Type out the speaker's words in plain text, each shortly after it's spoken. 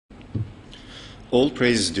All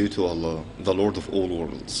praise is due to Allah, the Lord of all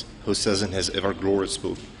worlds, who says in His ever-glorious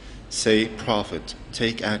book, "Say, Prophet,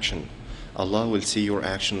 take action. Allah will see your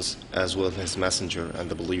actions as well as His messenger and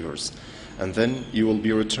the believers, and then you will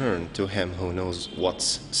be returned to Him who knows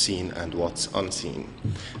what's seen and what's unseen,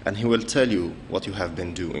 and He will tell you what you have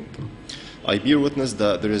been doing. I bear witness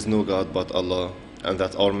that there is no God but Allah, and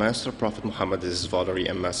that our Master Prophet Muhammad is His follower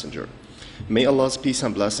and messenger. May Allah's peace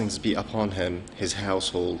and blessings be upon him, his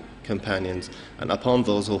household, companions, and upon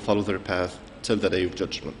those who follow their path till the day of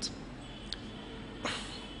judgment."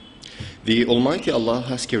 The Almighty Allah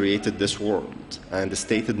has created this world and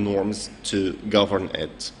stated norms to govern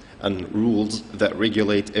it and rules that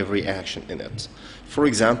regulate every action in it. For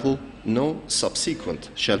example, no subsequent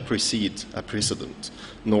shall precede a precedent,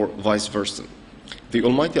 nor vice versa. The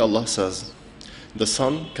Almighty Allah says, "The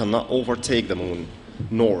sun cannot overtake the moon,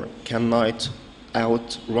 nor can night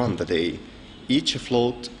outrun the day, each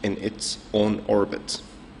afloat in its own orbit."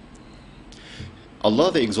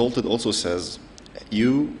 Allah the Exalted also says,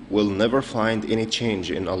 "You will never find any change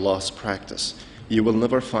in Allah's practice. You will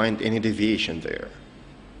never find any deviation there."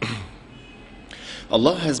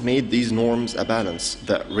 Allah has made these norms a balance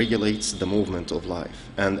that regulates the movement of life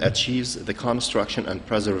and achieves the construction and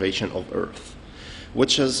preservation of earth,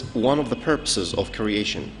 which is one of the purposes of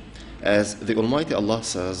creation. As the Almighty Allah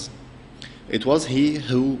says, "It was He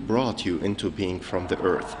who brought you into being from the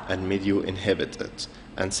earth and made you inhabit it,"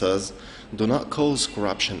 and says, "Do not cause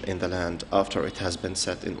corruption in the land after it has been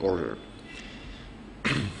set in order."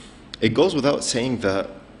 It goes without saying that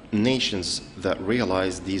nations that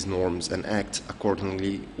realize these norms and act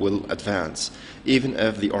accordingly will advance, even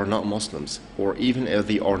if they are not Muslims or even if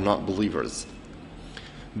they are not believers.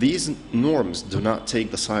 These norms do not take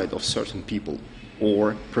the side of certain people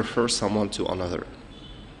or prefer someone to another.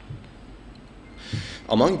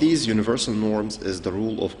 Among these universal norms is the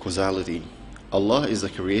rule of causality. Allah is the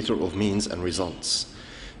creator of means and results.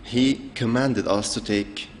 He commanded us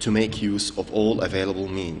to make use of all available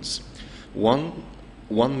means. Once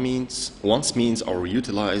means are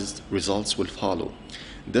utilized, results will follow.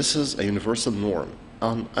 This is a universal norm,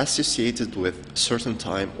 unassociated with certain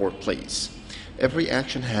time or place. Every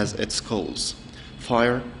action has its cause.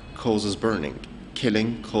 Fire causes burning.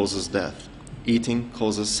 Killing causes death. Eating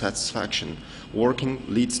causes satisfaction. Working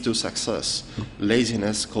leads to success.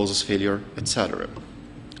 Laziness causes failure, etc.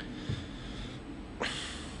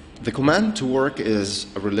 The command to work is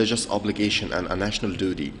a religious obligation and a national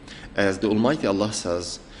duty. As the Almighty Allah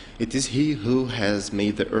says, "It is He who has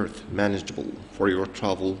made the earth manageable for your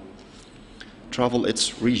travel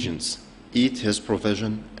its regions. Eat His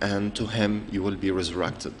provision, and to Him you will be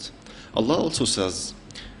resurrected." Allah also says,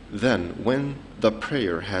 "Then when the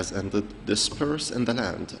prayer has ended, disperse in the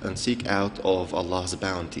land and seek out of Allah's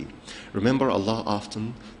bounty. Remember Allah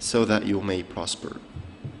often so that you may prosper."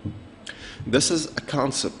 This is a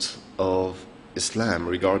concept of Islam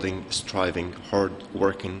regarding striving, hard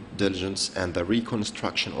working, diligence, and the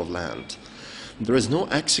reconstruction of land. There is no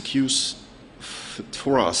excuse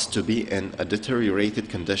for us to be in a deteriorated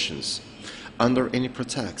conditions under any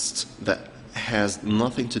pretext that has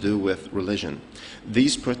nothing to do with religion.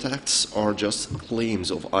 These pretexts are just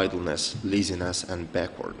claims of idleness, laziness, and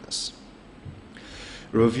backwardness.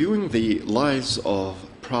 Reviewing the lives of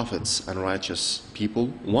prophets and righteous people,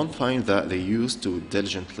 one finds that they used to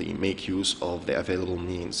diligently make use of the available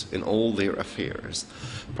means in all their affairs.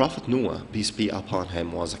 Prophet Noah, peace be upon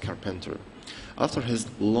him, was a carpenter. After his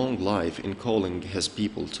long life in calling his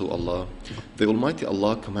people to Allah, the Almighty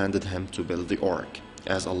Allah commanded him to build the ark.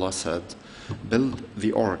 As Allah said, "Build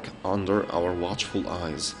the ark under our watchful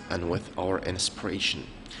eyes and with our inspiration.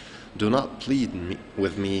 Do not plead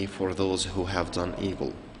with me for those who have done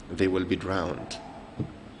evil. They will be drowned."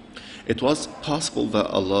 It was possible that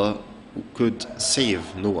Allah could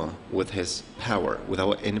save Noah with His power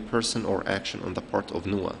without any person or action on the part of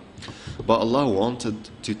Noah. But Allah wanted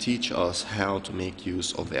to teach us how to make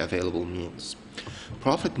use of the available means.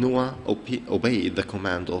 Prophet Noah obeyed the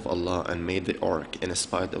command of Allah and made the ark in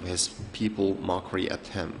spite of his people mockery at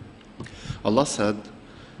him. Allah said,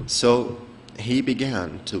 "So he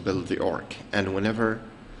began to build the ark, and whenever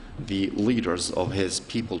the leaders of his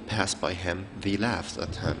people passed by him, they laughed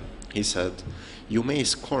at him. He said, 'You may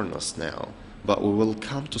scorn us now, but we will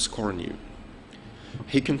come to scorn you.'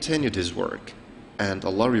 He continued his work, and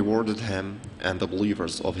Allah rewarded him and the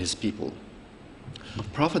believers of his people.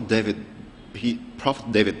 Prophet David,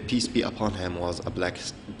 peace be upon him, was a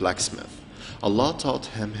blacksmith. Allah taught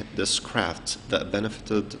him this craft that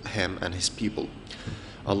benefited him and his people.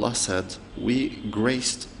 Allah said, "We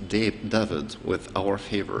graced David with our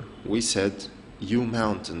favor. We said, you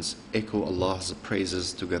mountains echo Allah's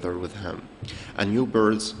praises together with him, and you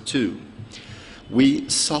birds too. We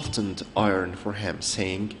softened iron for him,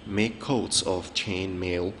 saying, make coats of chain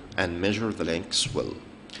mail and measure the lengths well.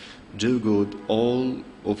 Do good, all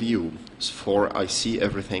of you, for I see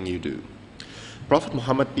everything you do. Prophet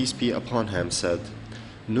Muhammad, peace be upon him, said,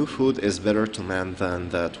 no food is better to man than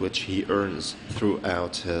that which he earns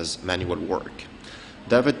throughout his manual work.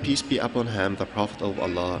 David, peace be upon him, the Prophet of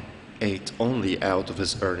Allah, ate only out of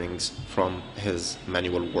his earnings from his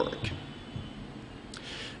manual work.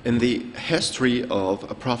 In the history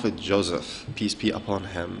of Prophet Joseph, peace be upon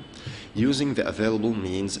him, using the available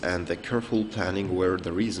means and the careful planning were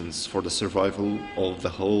the reasons for the survival of the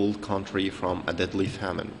whole country from a deadly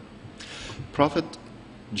famine. Prophet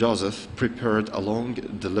Joseph prepared a long,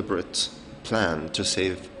 deliberate plan to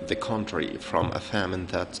save the country from a famine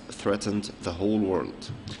that threatened the whole world,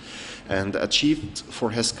 and achieved for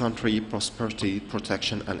his country prosperity,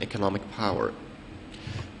 protection, and economic power.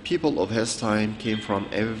 People of his time came from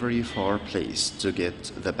every far place to get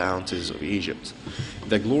the bounties of Egypt.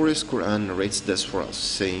 The glorious Quran narrates this for us,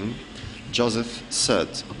 saying, Joseph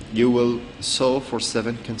said, you will sow for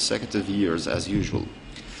 7 consecutive years as usual.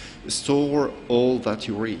 Store all that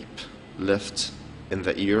you reap, left in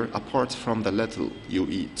the year, apart from the little you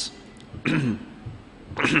eat.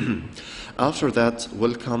 After that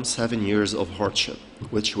will come 7 years of hardship,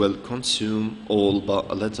 which will consume all but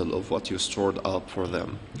a little of what you stored up for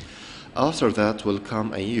them. After that will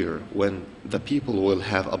come a year when the people will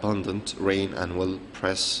have abundant rain and will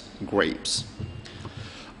press grapes.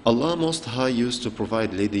 Allah Most High used to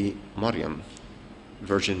provide Lady Maryam,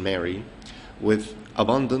 Virgin Mary, with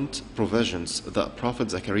abundant provisions that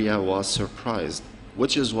Prophet Zechariah was surprised,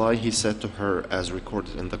 which is why he said to her, as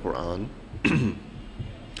recorded in the Quran,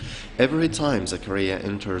 every time Zechariah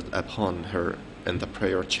entered upon her in the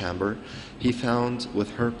prayer chamber, he found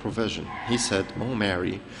with her provision. He said, O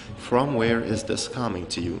Mary, from where is this coming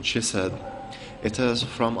to you? She said, it is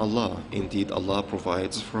from Allah. Indeed, Allah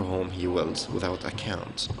provides for whom He wills without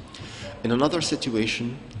account. In another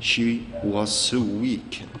situation, she was so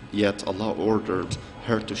weak, yet Allah ordered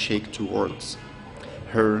her to shake towards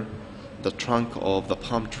her the trunk of the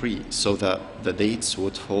palm tree so that the dates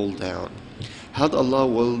would fall down. Had Allah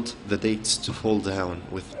willed the dates to fall down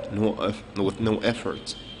with no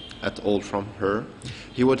effort at all from her,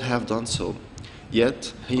 He would have done so.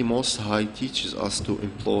 Yet He Most High teaches us to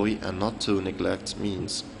employ and not to neglect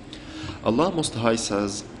means. Allah Most High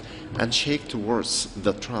says, and shake towards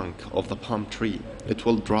the trunk of the palm tree, it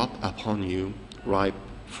will drop upon you ripe,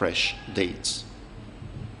 fresh dates.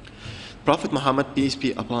 Prophet Muhammad, peace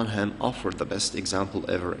be upon him, offered the best example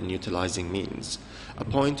ever in utilizing means, a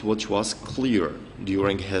point which was clear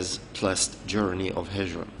during his blessed journey of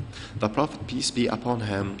Hijrah. The Prophet, peace be upon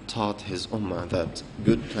him, taught his ummah that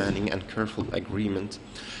good planning and careful agreement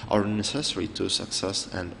are necessary to success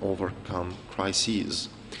and overcome crises.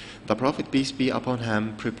 The Prophet, peace be upon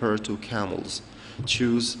him, prepared 2 camels,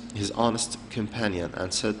 chose his honest companion,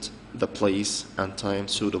 and set the place and time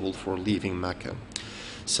suitable for leaving Mecca.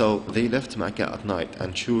 So they left Mecca at night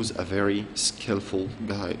and chose a very skillful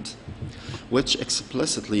guide, which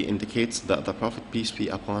explicitly indicates that the Prophet, peace be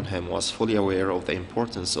upon him, was fully aware of the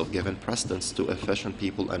importance of giving precedence to efficient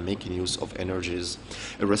people and making use of energies,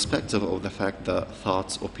 irrespective of the fact that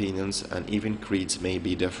thoughts, opinions, and even creeds may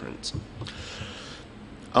be different.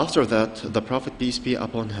 After that, the Prophet, peace be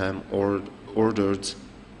upon him, ordered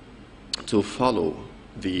to follow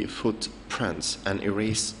the footprints and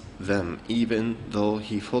erase them, even though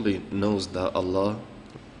he fully knows that Allah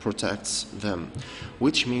protects them,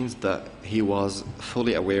 which means that he was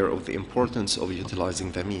fully aware of the importance of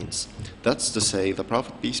utilizing the means. That's to say, the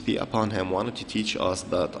Prophet, peace be upon him, wanted to teach us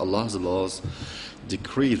that Allah's laws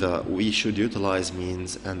decree that we should utilize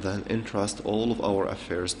means and then entrust all of our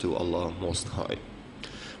affairs to Allah Most High.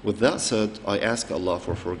 With that said, I ask Allah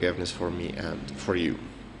for forgiveness for me and for you.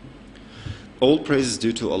 All praise is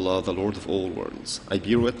due to Allah, the Lord of all worlds. I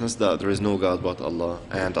bear witness that there is no God but Allah,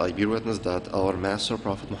 and I bear witness that our Master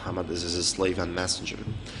Prophet Muhammad is his slave and messenger.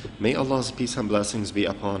 May Allah's peace and blessings be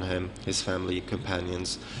upon him, his family,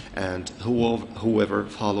 companions, and whoever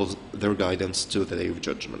follows their guidance to the Day of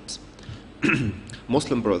Judgment.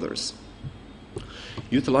 Muslim brothers,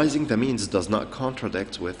 utilizing the means does not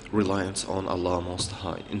contradict with reliance on Allah Most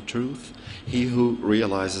High. In truth, he who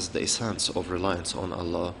realizes the essence of reliance on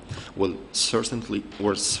Allah will certainly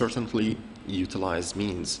utilize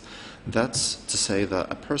means. That's to say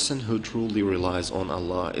that a person who truly relies on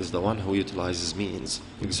Allah is the one who utilizes means,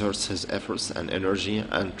 exerts his efforts and energy,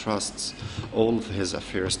 and trusts all of his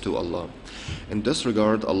affairs to Allah. In this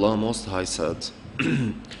regard, Allah Most High said,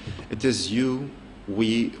 It is you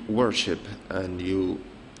we worship and you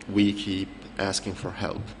we keep asking for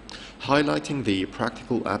help. Highlighting the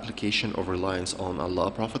practical application of reliance on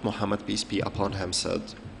Allah, Prophet Muhammad, peace be upon him, said,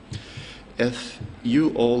 if you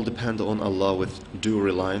all depend on Allah with due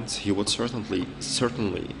reliance, He would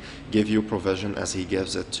certainly give you provision as He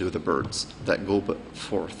gives it to the birds that go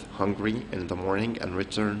forth hungry in the morning and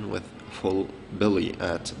return with full belly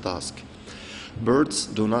at dusk. Birds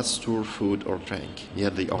do not store food or drink,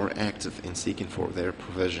 yet they are active in seeking for their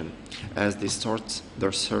provision as they start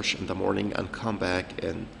their search in the morning and come back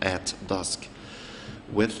at dusk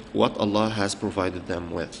with what Allah has provided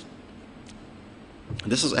them with.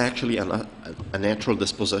 This is actually a natural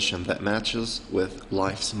disposition that matches with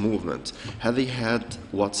life's movement. Had they had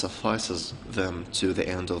what suffices them to the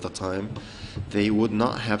end of the time, they would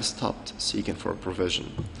not have stopped seeking for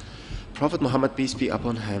provision. Prophet Muhammad, peace be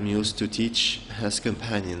upon him, used to teach his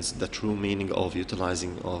companions the true meaning of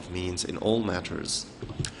utilizing of means in all matters.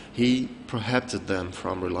 He prohibited them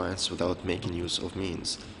from reliance without making use of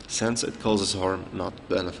means, since it causes harm, not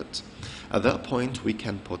benefit. At that point, we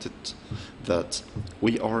can put it that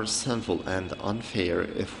we are sinful and unfair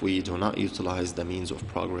if we do not utilize the means of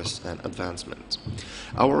progress and advancement.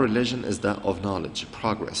 Our religion is that of knowledge,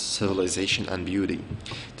 progress, civilization, and beauty.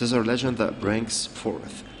 It is a religion that brings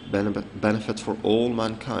forth benefit for all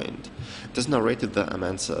mankind. It is narrated that a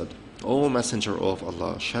man said, O Messenger of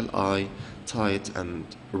Allah, shall I tie it and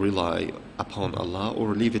rely upon Allah,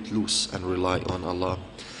 or leave it loose and rely on Allah?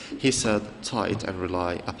 He said, tie it and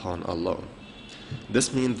rely upon Allah.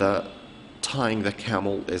 This means that tying the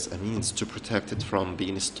camel is a means to protect it from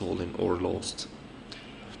being stolen or lost.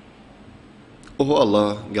 O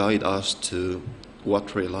Allah, guide us to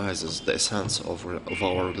what realizes the essence of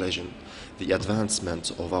our religion, the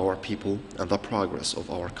advancement of our people, and the progress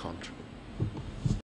of our country.